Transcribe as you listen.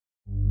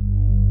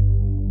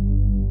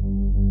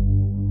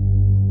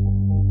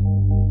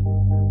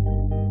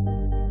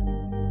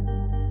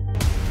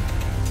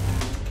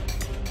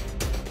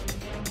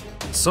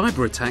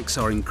Cyber attacks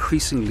are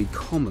increasingly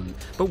common,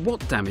 but what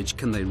damage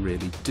can they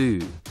really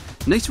do?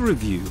 NATO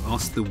Review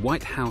asked the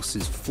White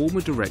House's former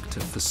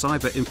Director for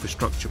Cyber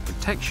Infrastructure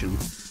Protection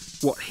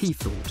what he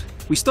thought.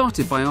 We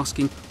started by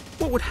asking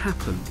what would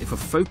happen if a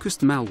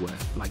focused malware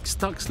like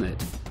Stuxnet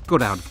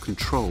got out of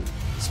control.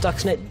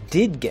 Stuxnet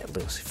did get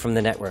loose from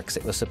the networks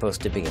it was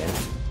supposed to be in.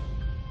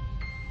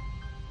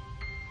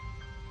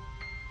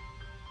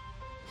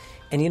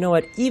 And you know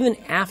what? Even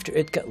after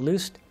it got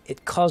loosed,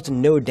 it caused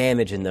no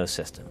damage in those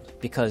systems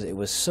because it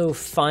was so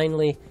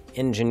finely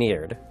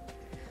engineered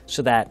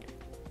so that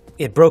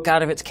it broke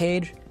out of its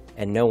cage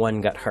and no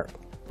one got hurt.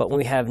 But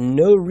we have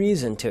no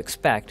reason to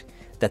expect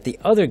that the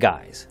other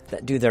guys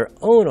that do their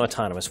own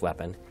autonomous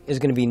weapon is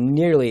going to be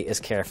nearly as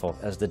careful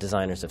as the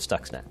designers of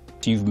Stuxnet.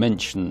 You've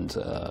mentioned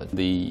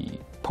the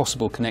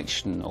possible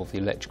connection of the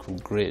electrical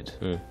grid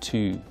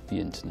to the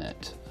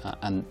internet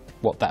and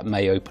what that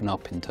may open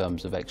up in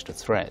terms of extra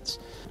threats.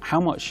 How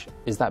much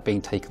is that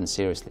being taken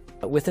seriously?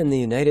 Within the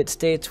United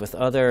States, with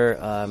other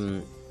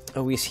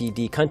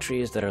OECD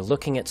countries that are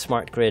looking at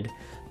smart grid,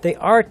 they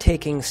are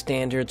taking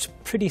standards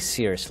pretty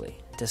seriously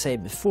to say,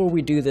 before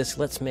we do this,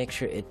 let's make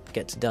sure it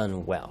gets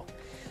done well.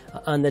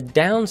 On the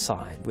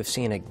downside, we've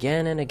seen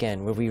again and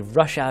again where we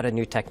rush out a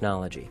new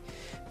technology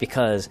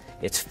because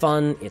it's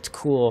fun, it's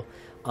cool,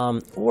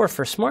 or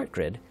for smart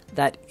grid,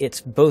 that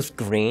it's both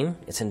green,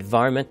 it's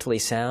environmentally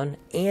sound,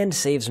 and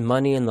saves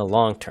money in the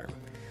long term.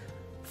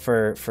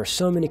 For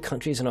so many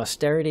countries in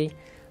austerity,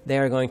 they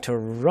are going to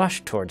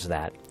rush towards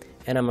that,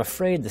 and I'm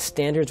afraid the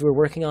standards we're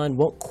working on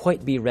won't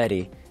quite be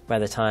ready by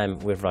the time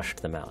we've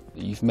rushed them out.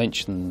 You've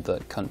mentioned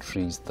that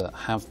countries that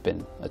have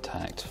been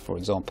attacked, for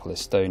example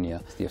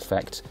Estonia, the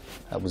effect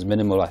was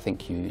minimal. I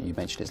think you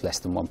mentioned it's less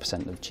than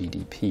 1% of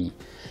GDP.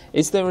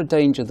 Is there a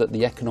danger that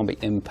the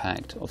economic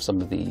impact of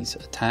some of these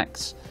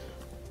attacks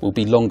will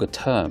be longer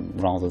term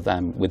rather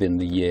than within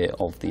the year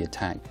of the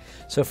attack?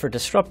 So for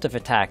disruptive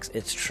attacks,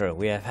 it's true.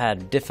 We have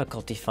had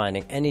difficulty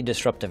finding any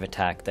disruptive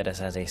attack that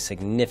has a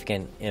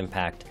significant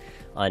impact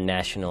on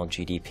national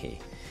GDP.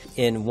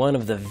 In one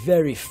of the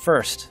very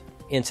first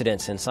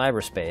incidents in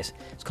cyberspace,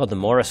 it's called the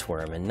Morris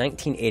worm, in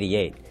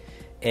 1988,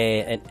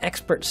 an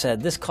expert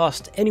said this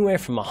cost anywhere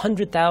from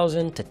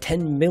 $100,000 to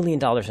 $10 million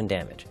in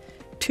damage.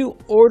 2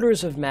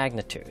 orders of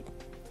magnitude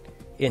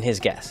in his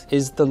guess.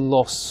 Is the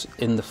loss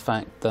in the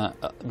fact that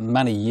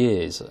many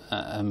years,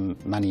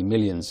 many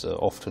millions are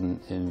often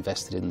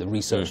invested in the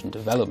research and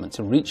development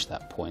to reach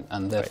that point,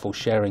 and therefore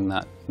sharing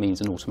that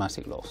means an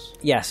automatic loss?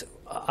 Yes,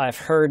 I've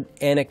heard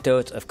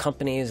anecdotes of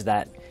companies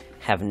that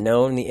have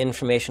known the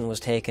information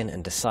was taken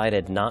and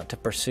decided not to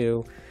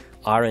pursue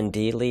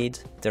R&D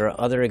leads. There are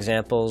other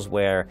examples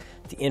where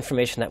the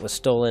information that was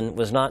stolen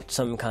was not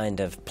some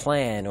kind of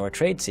plan or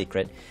trade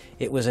secret,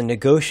 it was a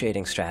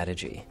negotiating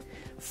strategy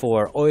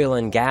for oil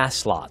and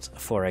gas lots,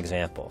 for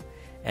example.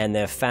 And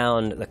they've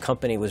found the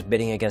company was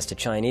bidding against a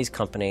Chinese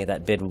company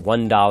that bid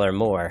 $1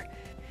 more.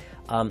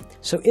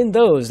 So in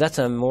those, that's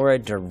a more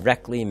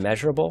directly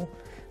measurable,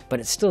 but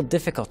it's still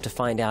difficult to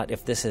find out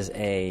if this is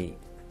a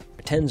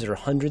tens or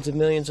hundreds of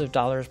millions of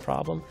dollars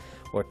problem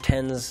or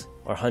tens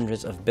or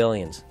hundreds of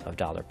billions of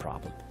dollar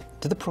problem.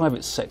 Do the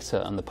private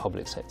sector and the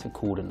public sector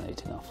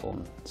coordinate enough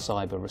on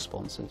cyber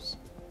responses?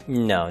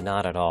 No,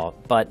 not at all.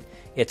 But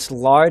it's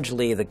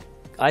largely,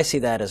 I see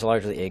that as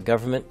largely a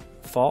government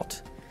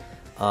fault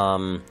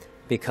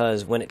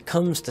because when it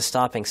comes to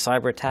stopping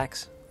cyber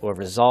attacks or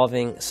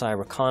resolving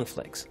cyber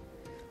conflicts,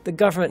 the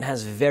government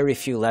has very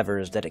few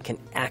levers that it can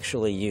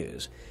actually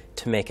use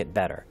to make it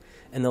better.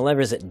 And the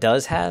levers it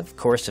does have,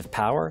 coercive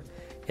power,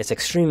 it's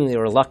extremely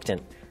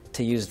reluctant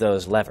to use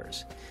those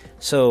levers.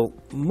 So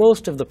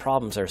most of the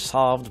problems are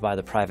solved by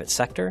the private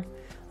sector,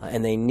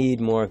 and they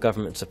need more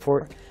government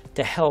support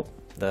to help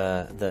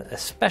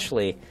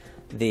especially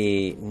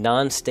the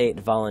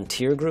non-state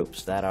volunteer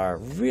groups that are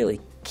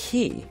really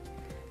key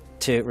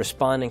to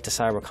responding to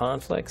cyber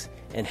conflicts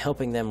and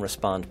helping them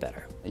respond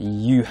better.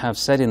 You have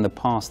said in the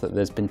past that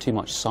there's been too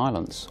much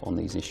silence on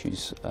these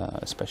issues,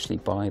 especially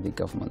by the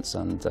governments,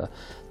 and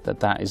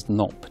that is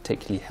not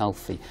particularly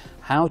healthy.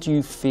 How do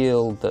you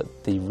feel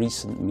that the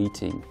recent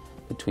meeting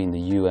between the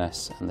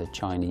US and the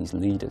Chinese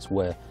leaders,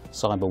 where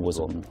cyber was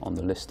on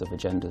the list of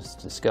agendas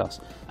to discuss,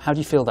 how do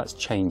you feel that's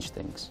changed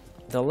things?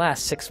 The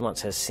last 6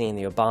 months has seen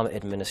the Obama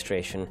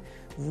administration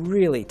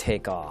really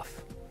take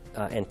off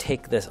and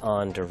take this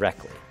on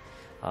directly.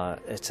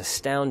 It's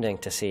astounding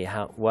to see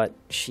what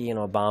she and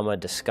Obama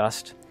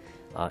discussed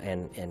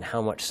and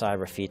how much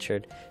cyber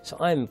featured. So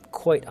I'm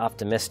quite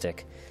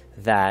optimistic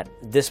that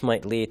this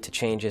might lead to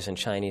changes in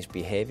Chinese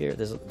behavior.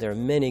 There are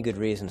many good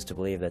reasons to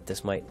believe that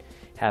this might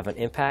have an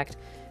impact.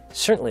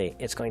 Certainly,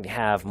 it's going to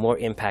have more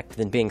impact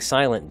than being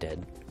silent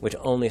did, which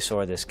only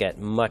saw this get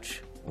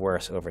much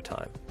worse over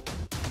time.